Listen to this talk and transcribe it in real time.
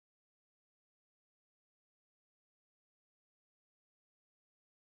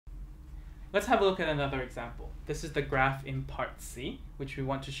let's have a look at another example. This is the graph in part C, which we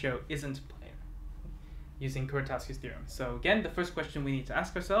want to show isn't planar, using Kuratowski's theorem. So again, the first question we need to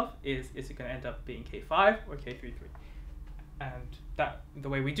ask ourselves is it going to end up being K5 or K33? And the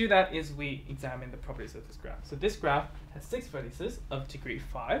way we do that is we examine the properties of this graph. So this graph has 6 vertices of degree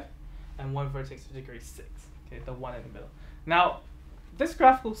 5 and 1 vertex of degree 6, okay, the one in the middle. Now, this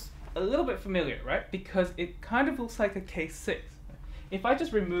graph looks a little bit familiar, right? Because it kind of looks like a K6. If I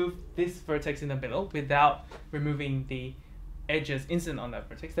just remove this vertex in the middle without removing the edges incident on that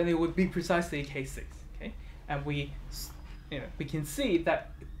vertex, then it would be precisely a K6, okay? And we can see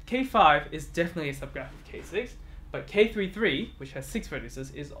that K5 is definitely a subgraph of K6, but K33, which has 6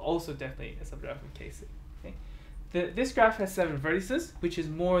 vertices, is also definitely a subgraph of K6. Okay? This graph has 7 vertices, which is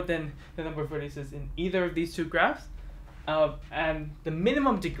more than the number of vertices in either of these two graphs. And the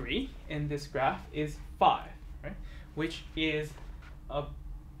minimum degree in this graph is 5, right? Which is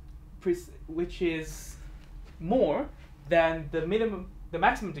more than the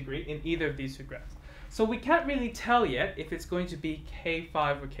maximum degree in either of these two graphs. So we can't really tell yet if it's going to be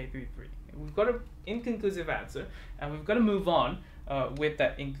K5 or K33. We've got an inconclusive answer, and we've got to move on with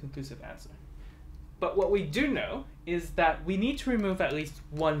that inconclusive answer. But what we do know is that we need to remove at least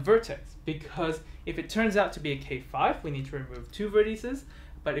one vertex, because if it turns out to be a K5, we need to remove 2 vertices,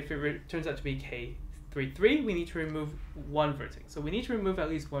 but if it turns out to be K33, we need to remove 1 vertex. So we need to remove at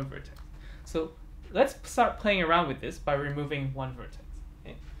least 1 vertex. So let's start playing around with this by removing 1 vertex.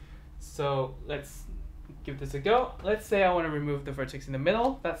 Okay? So let's give this a go. Let's say I want to remove the vertex in the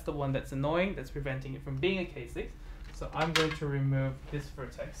middle. That's the one that's annoying, that's preventing it from being a K6. So I'm going to remove this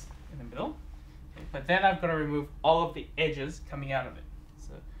vertex in the middle. Okay, but then I've got to remove all of the edges coming out of it.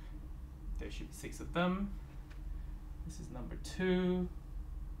 So there should be 6 of them. This is number 2.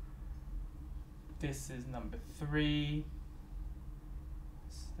 This is number 3.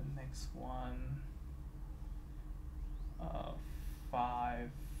 This is the next one. 5.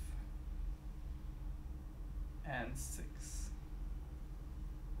 And 6.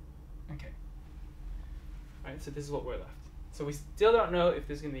 Okay. Alright, so this is what we're left. So we still don't know if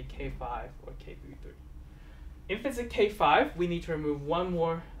this is going to be K5 or K33. If it's a K5, we need to remove one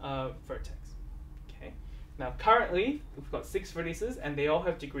more vertex. Okay. Now currently, we've got 6 vertices, and they all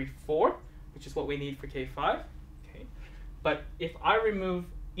have degree 4, which is what we need for K5. Okay. But if I remove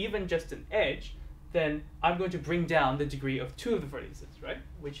even just an edge, then I'm going to bring down the degree of 2 of the vertices, right?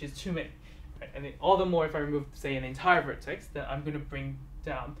 Which is too many. And then all the more if I remove, say, an entire vertex, then I'm going to bring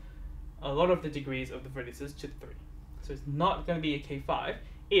down a lot of the degrees of the vertices to 3. So it's not going to be a K5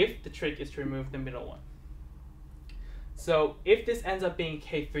 if the trick is to remove the middle one. So if this ends up being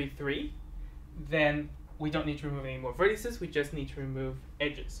K33, then we don't need to remove any more vertices, we just need to remove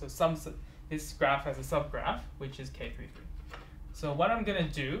edges. So this graph has a subgraph, which is K33. So what I'm going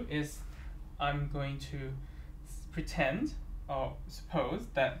to do is I'm going to pretend or suppose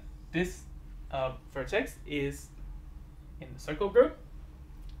that this vertex is in the circle group,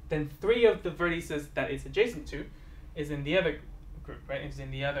 then 3 of the vertices that it's adjacent to is in the other group, right? It's in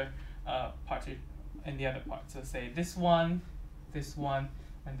the other part. So say this one,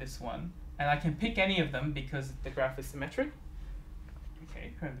 and this one, and I can pick any of them because the graph is symmetric.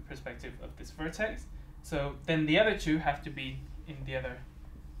 Okay, from the perspective of this vertex. So then the other 2 have to be in the other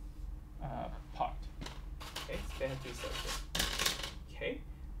part. Okay, so they have to be separate. Okay,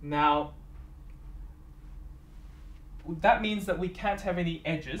 now that means that we can't have any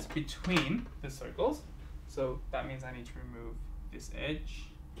edges between the circles. So that means I need to remove this edge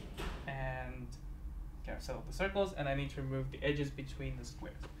and settle the circles, and I need to remove the edges between the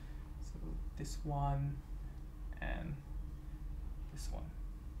squares. So this one and this one.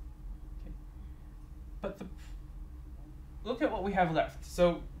 Okay. But look at what we have left.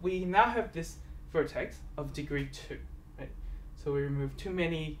 So we now have this vertex of degree 2, right? So we remove too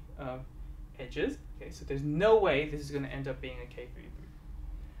many edges. Okay, so there's no way this is going to end up being a K33.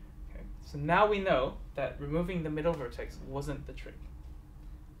 Okay, so now we know that removing the middle vertex wasn't the trick.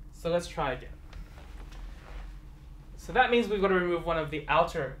 So let's try again. So that means we've got to remove one of the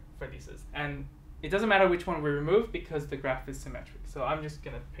outer vertices, and it doesn't matter which one we remove because the graph is symmetric. So I'm just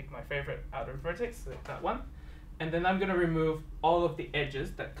going to pick my favorite outer vertex, so that one, and then I'm going to remove all of the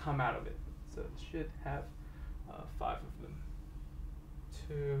edges that come out of it. So it should have 5 of them.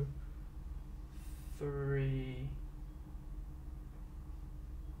 2, 3,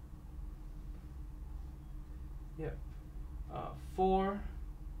 yep, 4,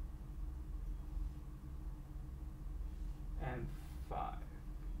 and 5.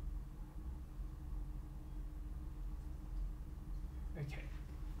 Okay.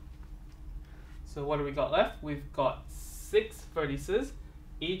 So what do we got left? We've got 6 vertices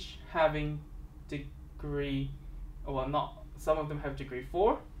each having degree, well, not, some of them have degree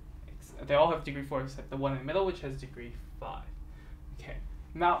 4. They all have degree 4 except the one in the middle, which has degree 5. Okay,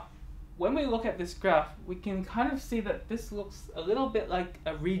 now when we look at this graph, we can kind of see that this looks a little bit like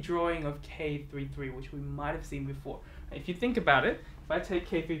a redrawing of K33, which we might have seen before. If you think about it, if I take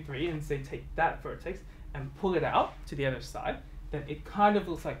K33 and say take that vertex and pull it out to the other side, then it kind of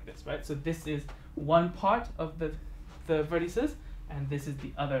looks like this, right? So this is one part of the vertices, and this is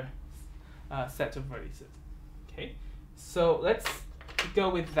the other set of vertices. Okay, so let's go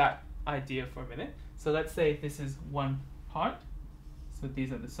with that idea for a minute. So let's say this is one part. So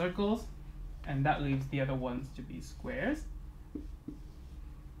these are the circles, and that leaves the other ones to be squares.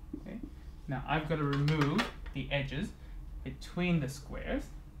 Okay, now I've got to remove the edges between the squares.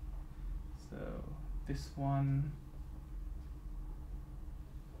 So this one,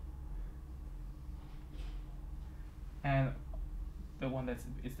 and the one this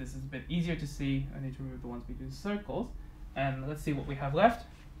is a bit easier to see. I need to remove the ones between the circles, and let's see what we have left.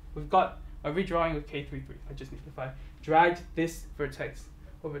 We've got a redrawing of K33. I just need, if I dragged this vertex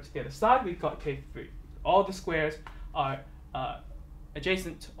over to the other side, we've got K3. All the squares are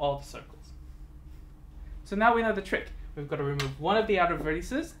adjacent to all the circles. So now we know the trick. We've got to remove one of the outer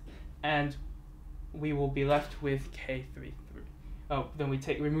vertices, and we will be left with K33. Oh, then we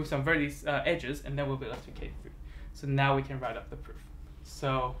remove some edges, and then we'll be left with K3. So now we can write up the proof.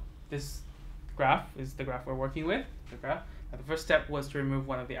 So this graph is the graph we're working with. Now the first step was to remove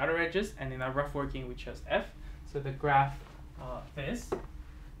one of the outer edges, and in our rough working we chose F. So the graph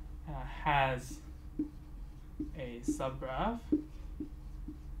has a subgraph.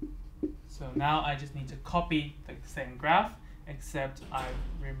 So now I just need to copy the same graph, except I've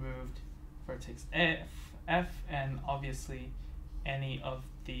removed vertex F, and obviously any of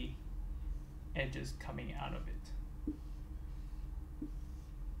the edges coming out of it.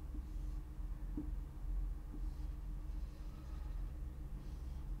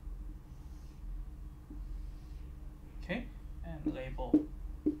 Okay, and label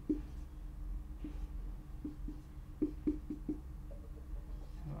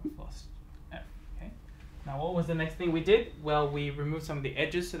F. Okay. Now what was the next thing we did? Well, we removed some of the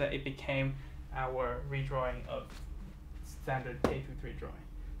edges so that it became our redrawing of standard K33 drawing.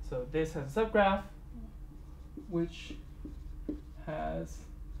 So this has a subgraph, which has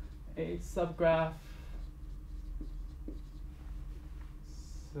a subgraph.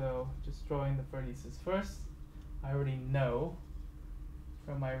 So just drawing the vertices first. I already know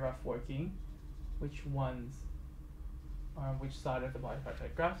from my rough working which ones are on which side of the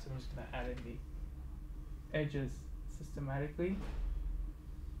bipartite graph, so I'm just going to add in the edges systematically.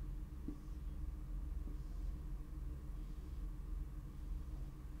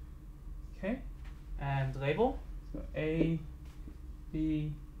 Okay, and label. So A,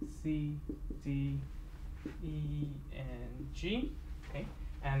 B, C, D, E, and G. Okay,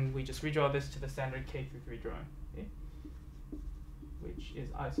 and we just redraw this to the standard K33 drawing. Okay, which is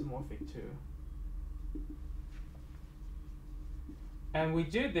isomorphic to. And we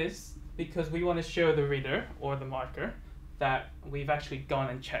do this because we want to show the reader or the marker that we've actually gone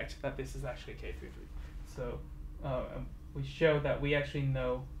and checked that this is actually K33. So we show that we actually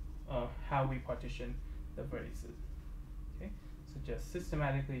know how we partition the vertices. Okay, so just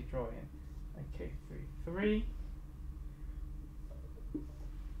systematically draw in a K33.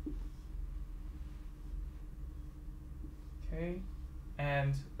 Okay,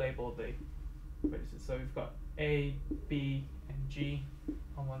 and label the vertices. So we've got A, B, and G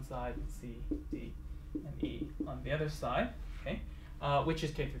on one side, and C, D, and E on the other side. Okay, which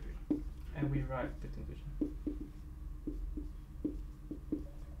is K33, and we write the conclusion.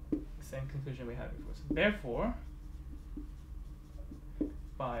 The same conclusion we had before. So therefore,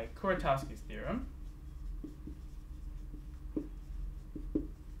 by Kuratowski's theorem,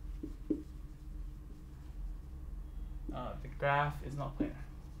 the graph is not planar.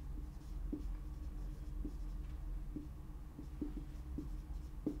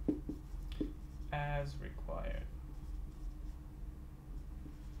 As required.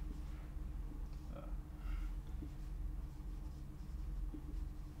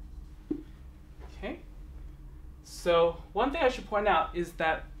 Okay. So one thing I should point out is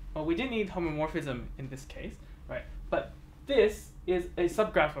that we didn't need homomorphism in this case, right? But this is a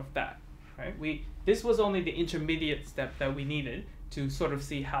subgraph of that, right? This was only the intermediate step that we needed to sort of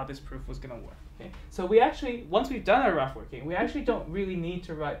see how this proof was going to work. Okay? So we actually, once we've done our rough working, we actually don't really need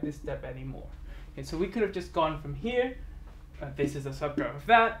to write this step anymore. Okay, so we could have just gone from here, this is a subgraph of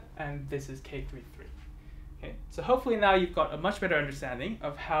that, and this is K33. Okay, so hopefully now you've got a much better understanding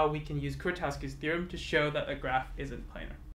of how we can use Kuratowski's theorem to show that a graph isn't planar.